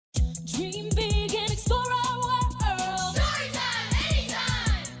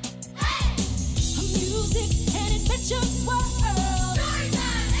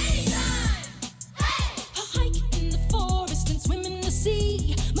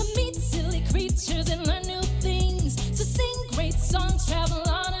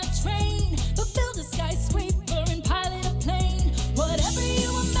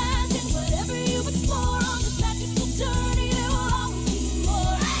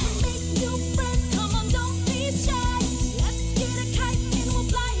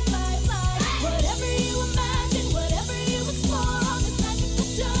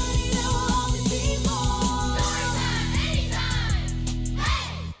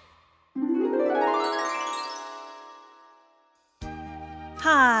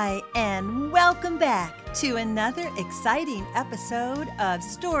Hi, and welcome back to another exciting episode of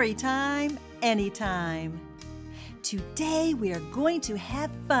Storytime Anytime. Today we are going to have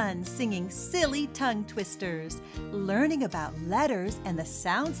fun singing silly tongue twisters, learning about letters and the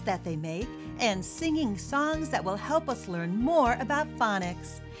sounds that they make, and singing songs that will help us learn more about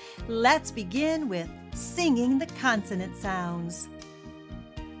phonics. Let's begin with singing the consonant sounds.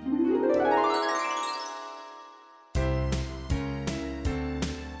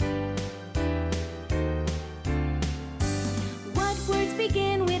 What words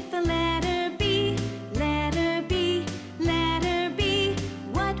begin with the letter B? Letter B, letter B.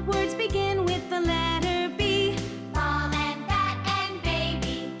 What words begin with the letter B? Ball and bat and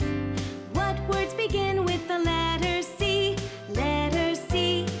baby. What words begin with the letter C? Letter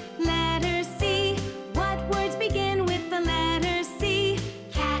C, letter C. What words begin with the letter C?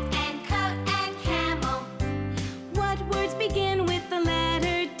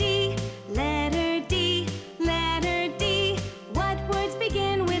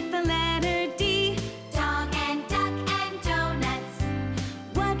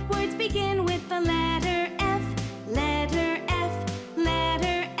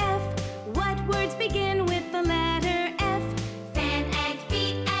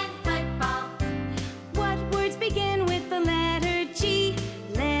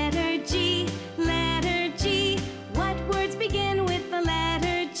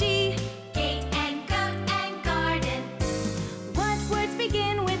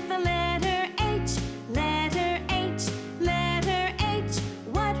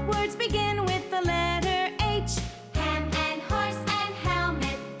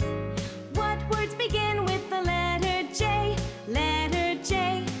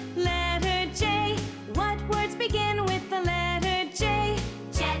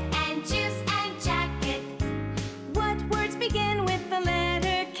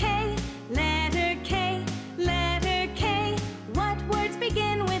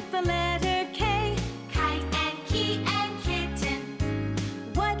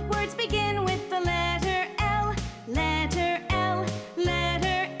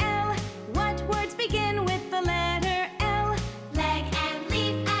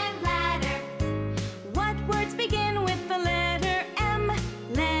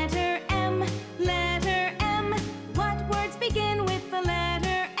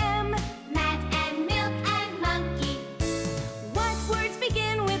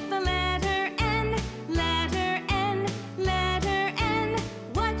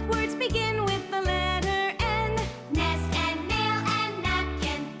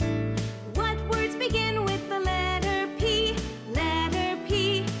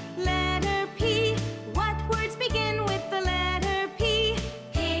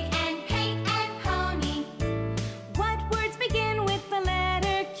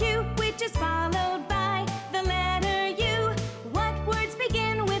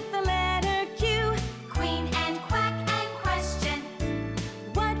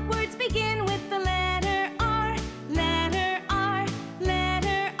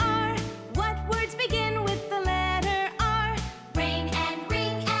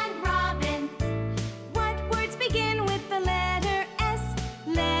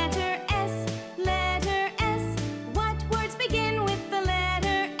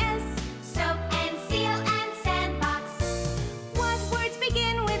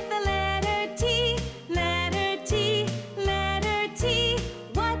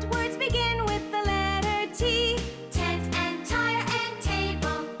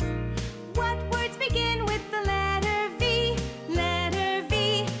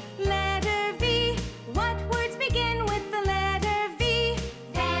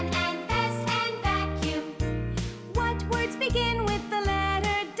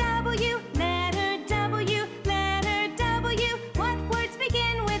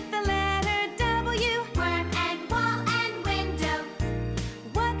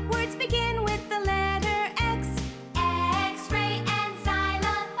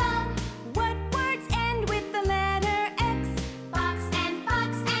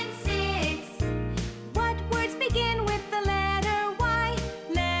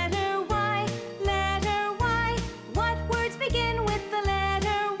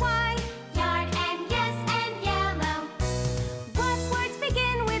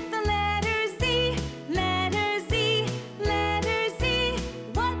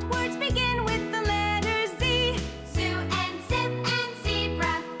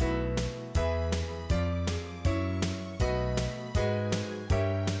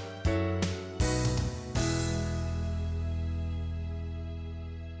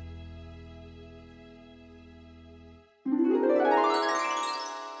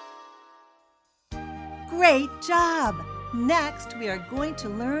 Great job! Next, we are going to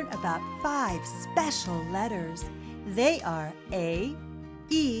learn about 5 special letters. They are A,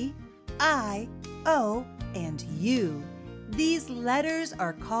 E, I, O, and U. These letters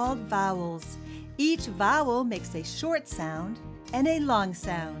are called vowels. Each vowel makes a short sound and a long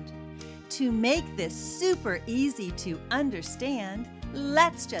sound. To make this super easy to understand,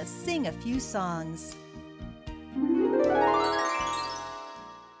 let's just sing a few songs.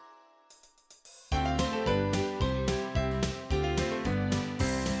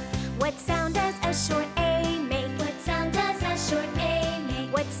 What sound does a short A make? What sound does a short A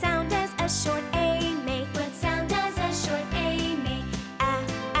make? What sound does a short A make? What sound does a short A make? Ah,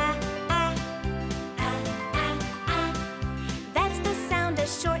 ah, ah. Ah, ah, ah. That's the sound a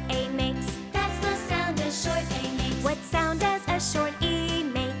short A makes. That's the sound a short A makes. What sound does a short E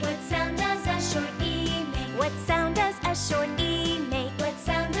make? What sound does a short E make? What sound does a short E make? What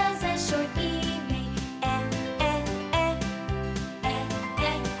sound does a short E make? Eh, eh, eh. Eh,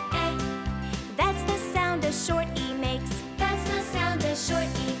 eh, eh. That's the sound a short E makes. That's the sound a short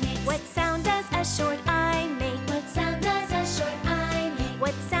E makes. What sound does a short I make? What sound does a short I make?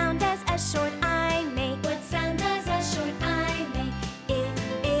 What sound does a short I make? What sound does a short I make? Eh,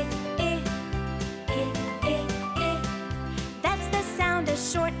 eh, eh. Eh, eh, eh. That's the sound a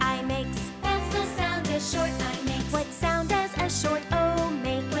short I makes. That's the sound a short I makes. What sound does a short O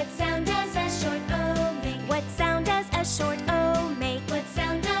make? What sound does a short O make? What sound does a short O make? What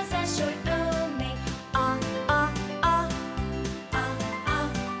sound does a short O make? Ah, ah, ah. Ah, ah,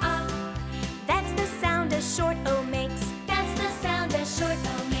 ah. That's the sound a short O makes. That's the sound a short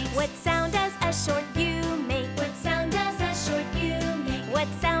O makes. What sound does a short U make? What sound does a short U make? What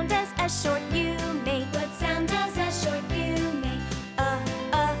sound does a short U make? What sound does a short U make? Uh,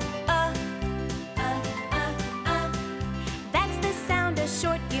 uh, uh. Uh, uh,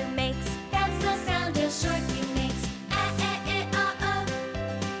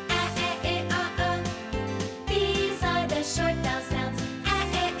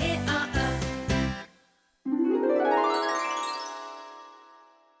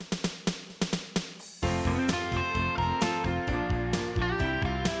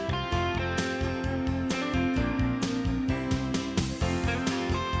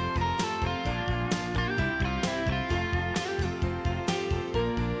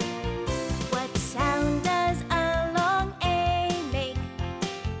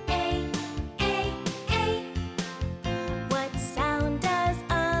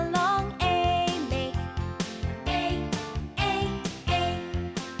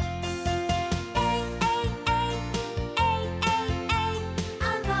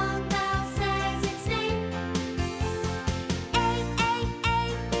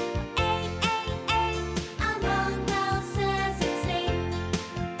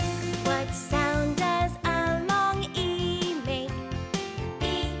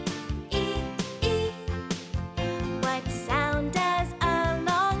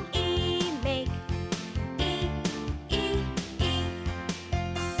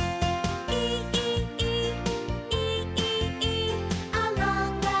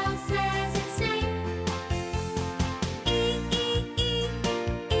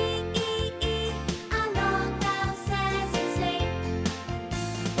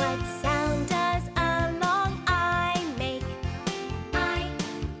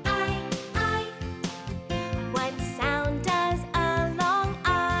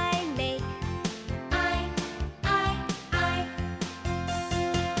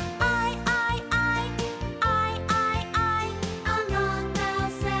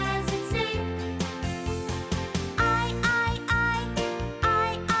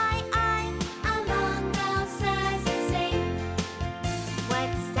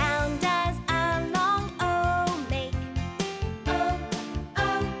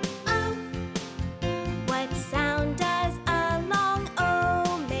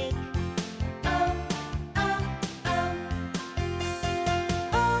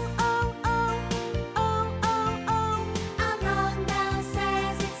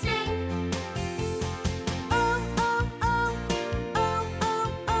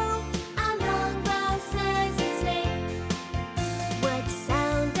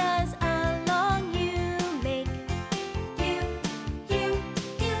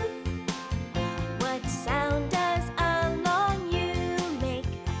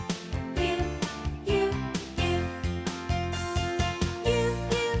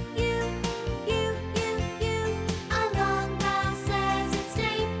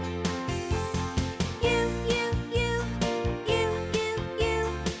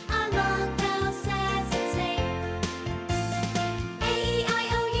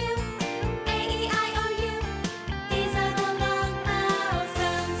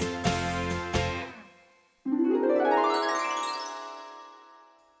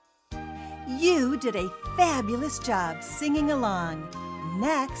 You did a fabulous job singing along.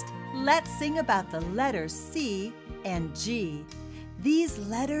 Next, let's sing about the letters C and G. These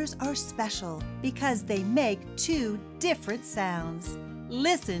letters are special because they make two different sounds.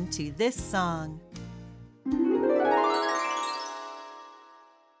 Listen to this song.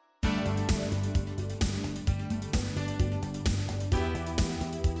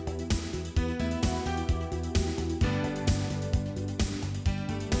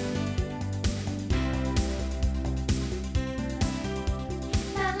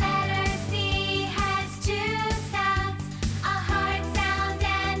 The letter C has two sounds, a hard sound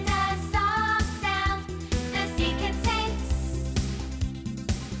and a soft sound. The C can say s,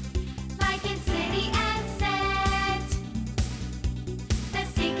 like in city and cent. The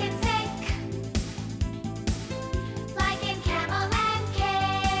C can say k, like in camel and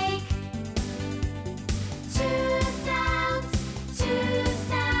cake. Two sounds, two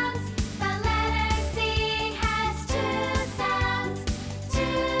sounds. The letter C has two sounds,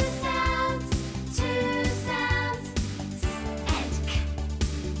 two sounds, two sounds. S and k,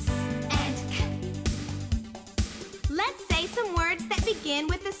 s and k. Let's say some words that begin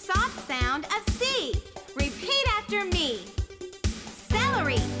with the soft sound of C. Repeat after me.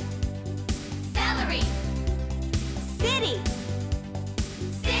 Celery, Celery, city,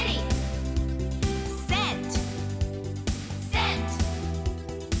 city, scent, scent,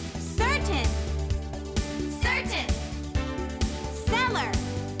 certain, certain, cellar,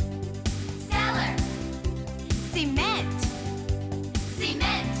 cellar, cement,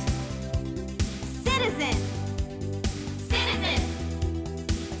 cement, citizen, citizen,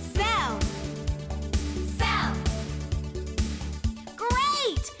 cell. cell.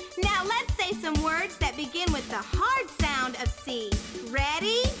 Great! Now let's say some words that begin with the hard sound of C.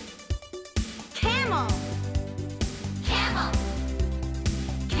 Ready? Camel, Camel,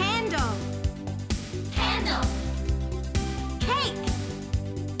 candle, candle, cake,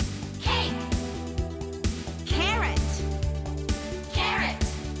 cake, carrot, carrot,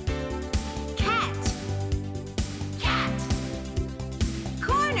 cat, cat,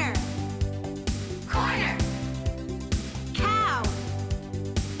 corner, corner, cow,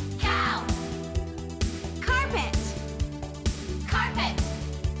 cow, carpet. carpet.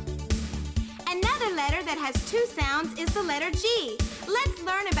 Another letter that has two sounds is the letter G. Let's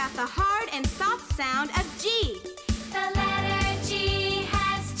learn about the hard and soft sound of G. The letter G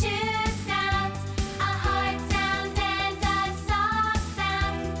has two sounds, a hard sound and a soft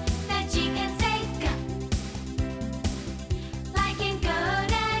sound. The G can say g, like in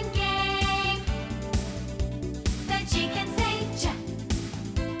goat and game. The G can say j,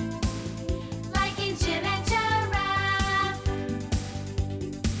 like in Jim and giraffe.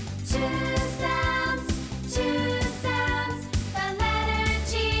 Two sounds, two sounds. The letter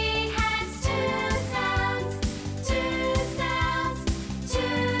G has two sounds, two sounds,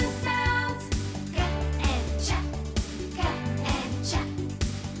 two sounds. G and j, g and j.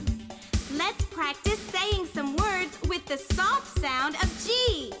 Let's practice saying some words with the soft sound of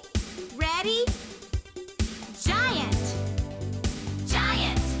G. Ready? Giant,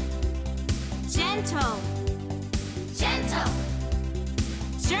 Giant, gentle, gentle,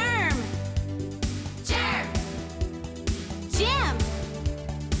 germ, germ, gym,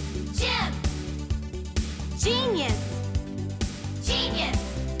 gym, genius, genius,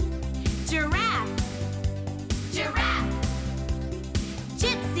 giraffe, giraffe,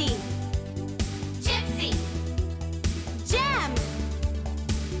 gypsy, gypsy, gem.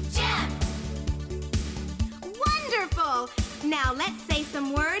 gem. Wonderful! Now let's say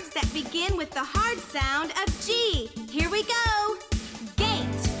some words that begin with the hard sound of G. Here we go.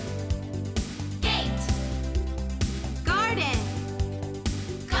 Gate, Gate, garden,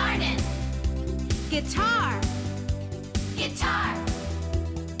 garden, guitar, guitar,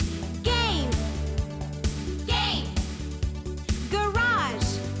 game, game,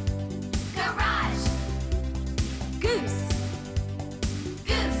 garage, garage, goose,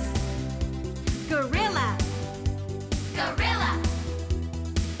 goose, gorilla, gorilla,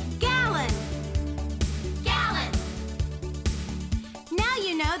 gallon. gallon. Now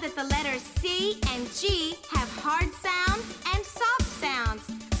you know that the letters C and G have hard sounds and soft sounds.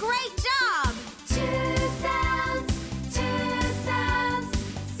 Great job! Two sounds, two sounds.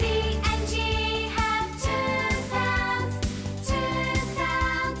 C and G have two sounds, two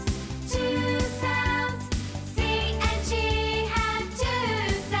sounds, two sounds. C and G have two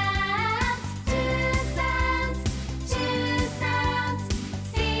sounds, two sounds, two sounds.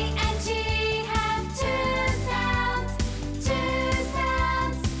 C and G have two sounds, two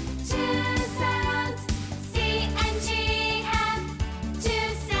sounds, two sounds.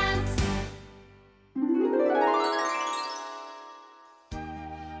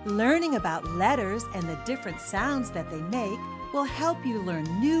 Learning about letters and the different sounds that they make will help you learn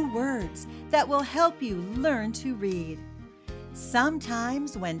new words that will help you learn to read.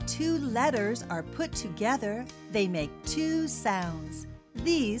 Sometimes when two letters are put together, they make two sounds.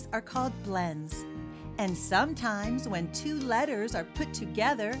 These are called blends. And sometimes when two letters are put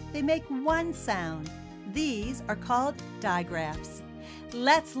together, they make one sound. These are called digraphs.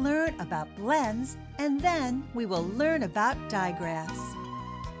 Let's learn about blends, and then we will learn about digraphs.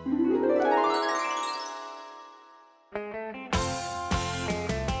 In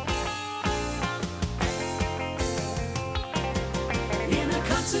a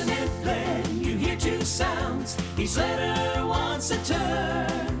consonant blend, you hear two sounds. Each letter wants a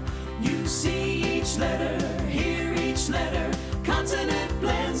turn. You see each letter, hear each letter. Consonant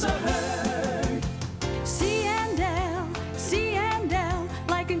blends are heard. C and L,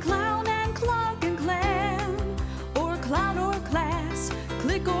 like in clown and clog and clam, or cloud or class,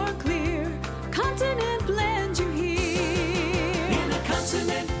 click or clear. Consonant blend you hear. In a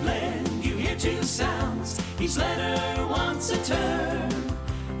consonant blend, you hear two sounds. Each letter wants a turn.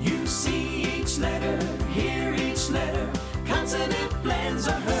 You see each letter, hear each letter. Consonant blends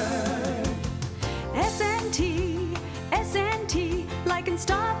are heard. S and T, like in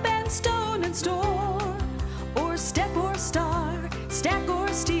stop and stone and store, or step or star, stack or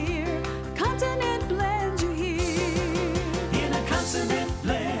steer. Consonant blend you hear. In a consonant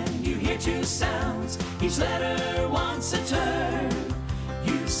blend, you hear two sounds. Each letter wants a turn.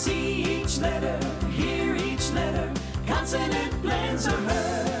 You see each letter, hear each letter. Consonant blends are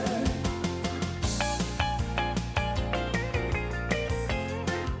heard.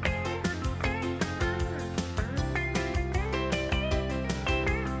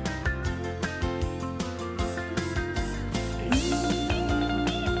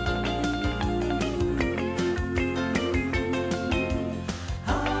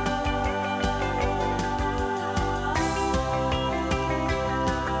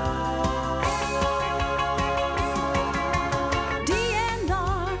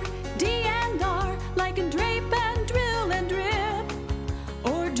 D and R, like in drape and drill and drip,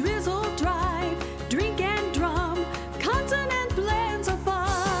 or drizzle, drive, drink and drum. Consonant blends are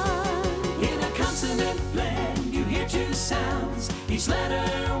fun. In a consonant blend, you hear two sounds. Each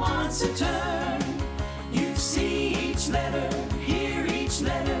letter wants a turn. You see each letter, hear each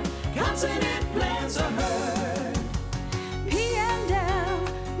letter. Consonant blends are heard. P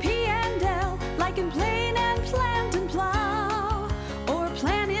and L, like in plane and plant and plow, or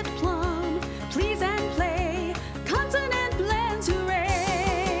planet plum, please and play. Consonant blends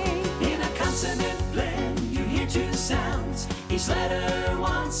hooray. In a consonant blend, you hear two sounds. Each letter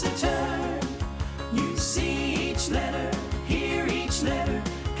wants a turn. You see each letter, hear each letter.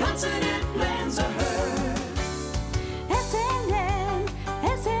 Consonant blends are heard.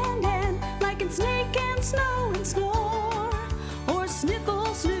 S and N, like in snake and snow and snore, or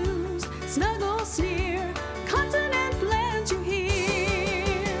sniffle, snooze, snuggle, sneer. Consonant blends you hear.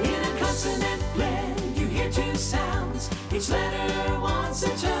 In a consonant blend, you hear two sounds. Each letter wants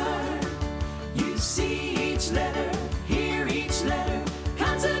a turn. You see each letter, hear each letter.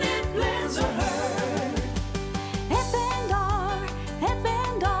 Consonant blends are heard. F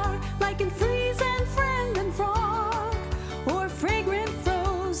and R, like in freeze and friend and frog, or fragrant,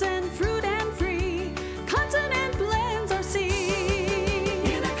 frozen, fruit and free. Consonant blends are seen.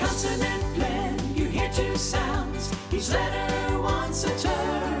 In a consonant blend, you hear two sounds. Each letter wants a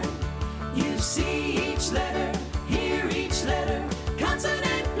turn. You see each letter, hear each letter.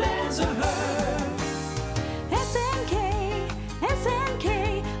 Consonant blends are heard. S and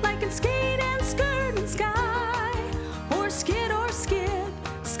K, like in skate and skirt and sky, or skid or skip,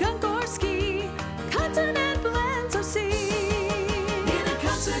 skunk or ski. Consonant blends are seen. In a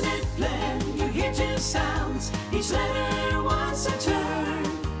consonant blend, you hear two sounds. Each letter wants a turn.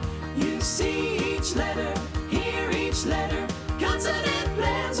 You see each letter, hear each letter. Consonant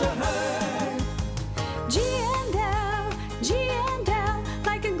blends are heard. G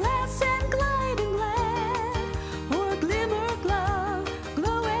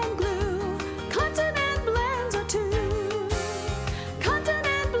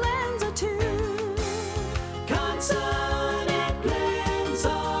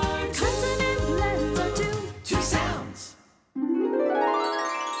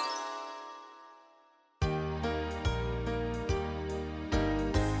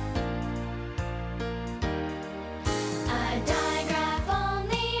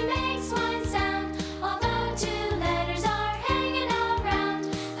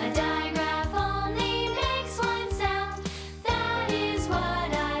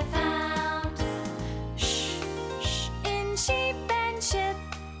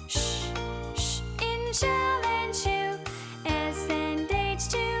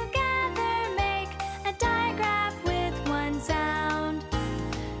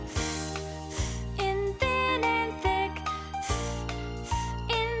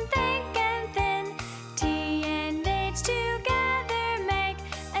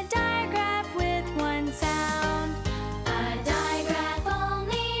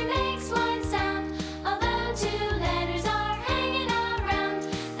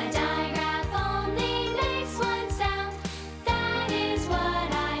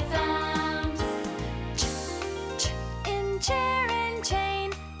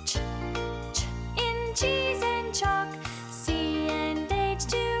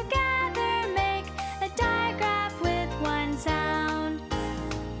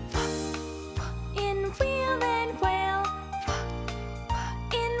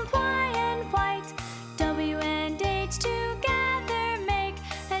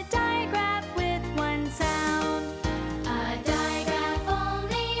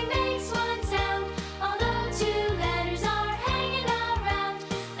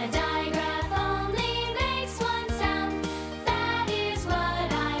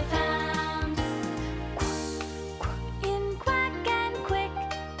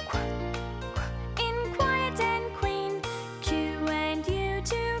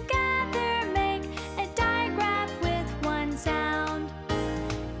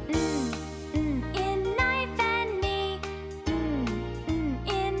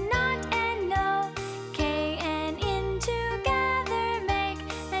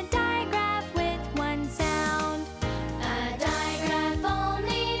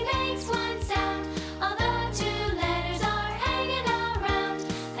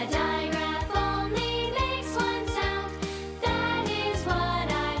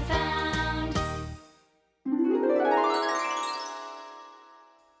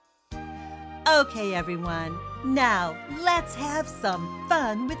Okay, everyone. Now, let's have some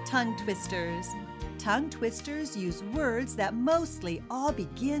fun with tongue twisters. Tongue twisters use words that mostly all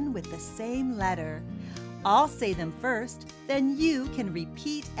begin with the same letter. I'll say them first, then you can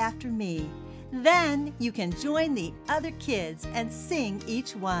repeat after me. Then you can join the other kids and sing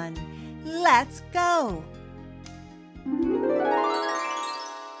each one. Let's go!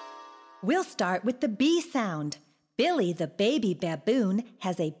 We'll start with the B sound. Billy the baby baboon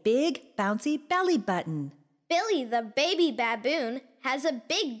has a big bouncy belly button. Billy the baby baboon has a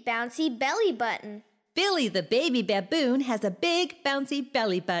big bouncy belly button. Billy the baby baboon has a big bouncy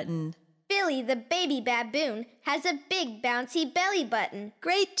belly button. Billy the baby baboon has a big bouncy belly button.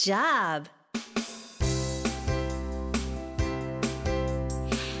 Great job!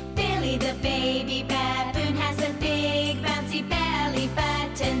 Billy the baby baboon has a big bouncy belly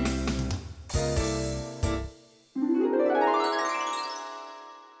button.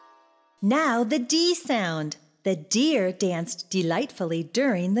 Now the D sound. The deer danced delightfully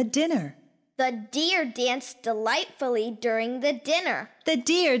during the dinner. The deer danced delightfully during the dinner. The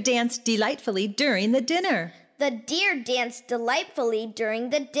deer danced delightfully during the dinner. The deer danced delightfully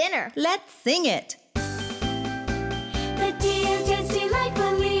during the dinner. Let's sing it. The deer danced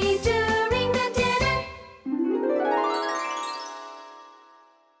delightfully during the dinner.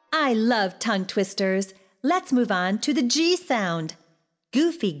 I love tongue twisters. Let's move on to the G sound.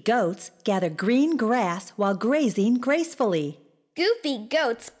 Goofy goats gather green grass while grazing gracefully. Goofy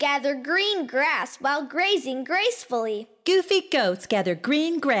goats gather green grass while grazing gracefully. Goofy goats gather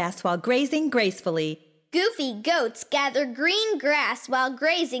green grass while grazing gracefully. Goofy goats gather green grass while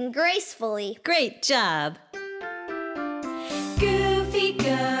grazing gracefully. Great job! Goofy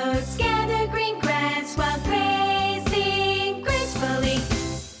goats gather green grass while grazing gracefully.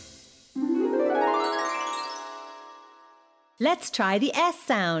 Let's try the S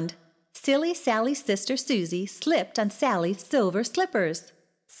sound. Silly Sally's sister Susie slipped on Sally's silver slippers.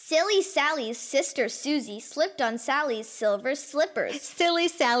 Silly Sally's sister Susie slipped on Sally's silver slippers. Silly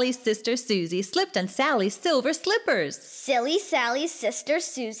Sally's sister Susie slipped on Sally's silver slippers. Silly Sally's sister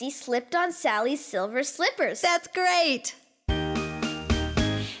Susie slipped on Sally's silver slippers. That's great!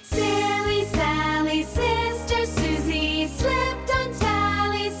 Silly Sally's sister Susie slipped on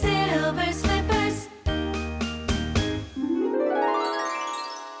Sally's silver slippers.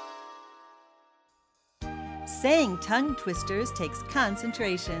 Saying tongue twisters takes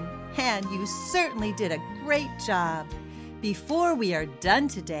concentration, and you certainly did a great job. Before we are done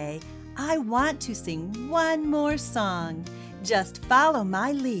today, I want to sing one more song. Just follow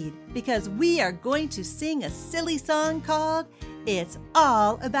my lead because we are going to sing a silly song called It's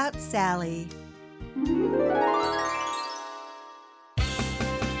All About Sally.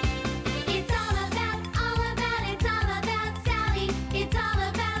 It's all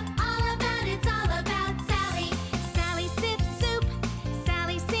about Sally. It's all about Sally. Sally sips soup.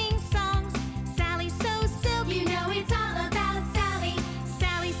 Sally sings songs. Sally sews silk. You know it's all about Sally.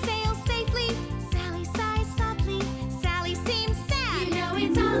 Sally sails safely. Sally sighs softly. Sally seems sad. You know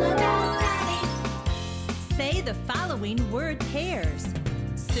it's all about Sally. Say the following word pairs.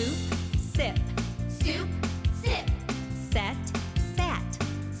 Soup, sip, Soup, sip, set, sat,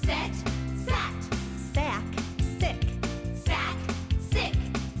 set, sat, sack, sick, sack, sick,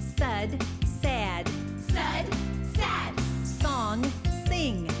 sud, sad, sud, sad, song,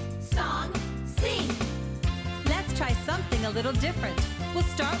 sing. song, sing. Let's try something a little different. We'll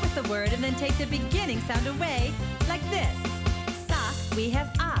start with the word and then take the beginning sound away, like this. Sock, we have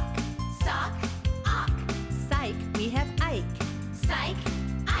ock. Sock, ock, Psych, we have ike. psych,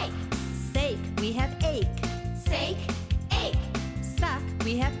 ike, Sake, we have ache. sake, ache, Suck,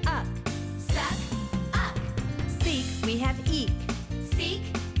 we have uck. suck, uck, Seek, we have eek. seek,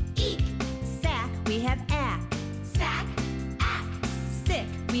 eek, Sack, we have ack. sack, ack, Sick,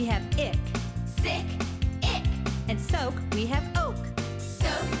 we have ick. sick, ick, And soak, we have oak.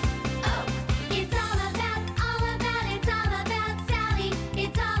 soak, oak. It's all about Sally.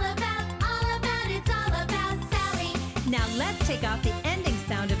 It's all about Sally. Now let's take off the ending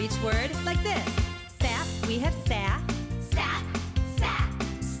sound of each word like this. Sap, we have sap. Sap, sap,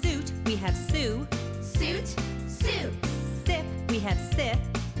 Suit, we have sue. suit, sue, Sip, we have sip.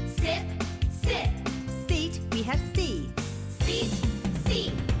 sip, sip, Seat, we have see. seat,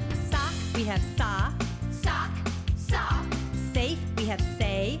 seat, Sock, we have saw. sock, saw, Safe, we have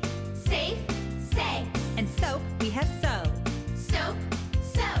say. safe, say, And soap, we have sew. soap,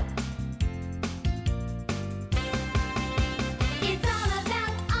 soap. It's all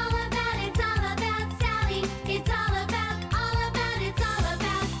about Sally. It's all about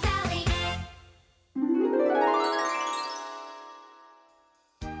Sally.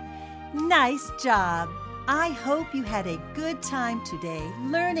 Nice job! I hope you had a good time today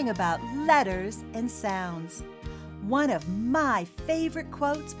learning about letters and sounds. One of my favorite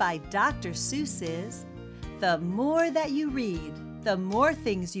quotes by Dr. Seuss is, "The more that you read, the more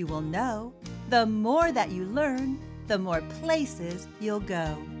things you will know. The more that you learn, the more places you'll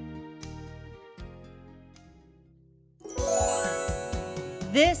go."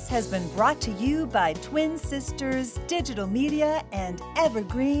 This has been brought to you by Twin Sisters Digital Media and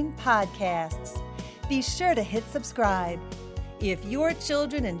Evergreen Podcasts. Be sure to hit subscribe. If your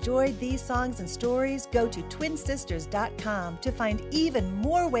children enjoyed these songs and stories, go to twinsisters.com to find even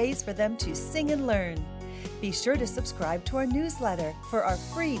more ways for them to sing and learn. Be sure to subscribe to our newsletter for our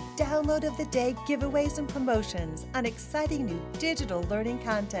free download of the day giveaways and promotions on exciting new digital learning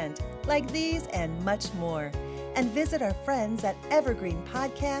content like these and much more. And visit our friends at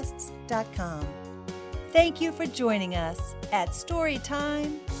evergreenpodcasts.com. Thank you for joining us at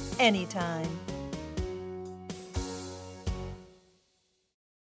Storytime Anytime.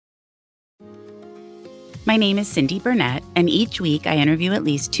 My name is Cindy Burnett, and each week I interview at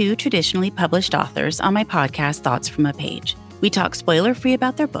least 2 traditionally published authors on my podcast, Thoughts from a Page. We talk spoiler-free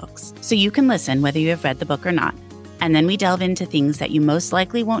about their books, so you can listen whether you have read the book or not. And then we delve into things that you most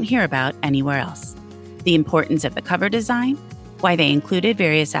likely won't hear about anywhere else. The importance of the cover design, why they included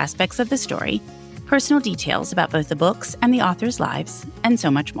various aspects of the story, personal details about both the books and the authors' lives, and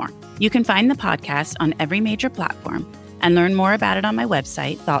so much more. You can find the podcast on every major platform and learn more about it on my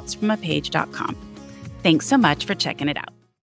website, thoughtsfromapage.com. Thanks so much for checking it out.